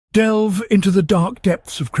Delve into the dark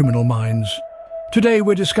depths of criminal minds. Today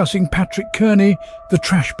we're discussing Patrick Kearney, the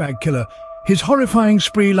trash bag killer. His horrifying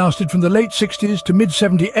spree lasted from the late 60s to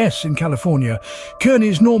mid-70s in California.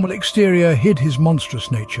 Kearney's normal exterior hid his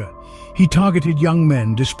monstrous nature. He targeted young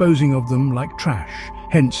men, disposing of them like trash,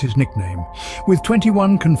 hence his nickname. With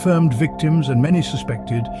 21 confirmed victims and many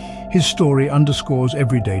suspected, his story underscores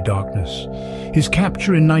everyday darkness. His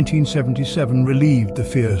capture in 1977 relieved the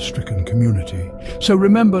fear-stricken community. So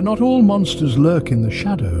remember, not all monsters lurk in the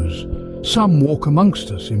shadows. Some walk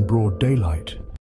amongst us in broad daylight.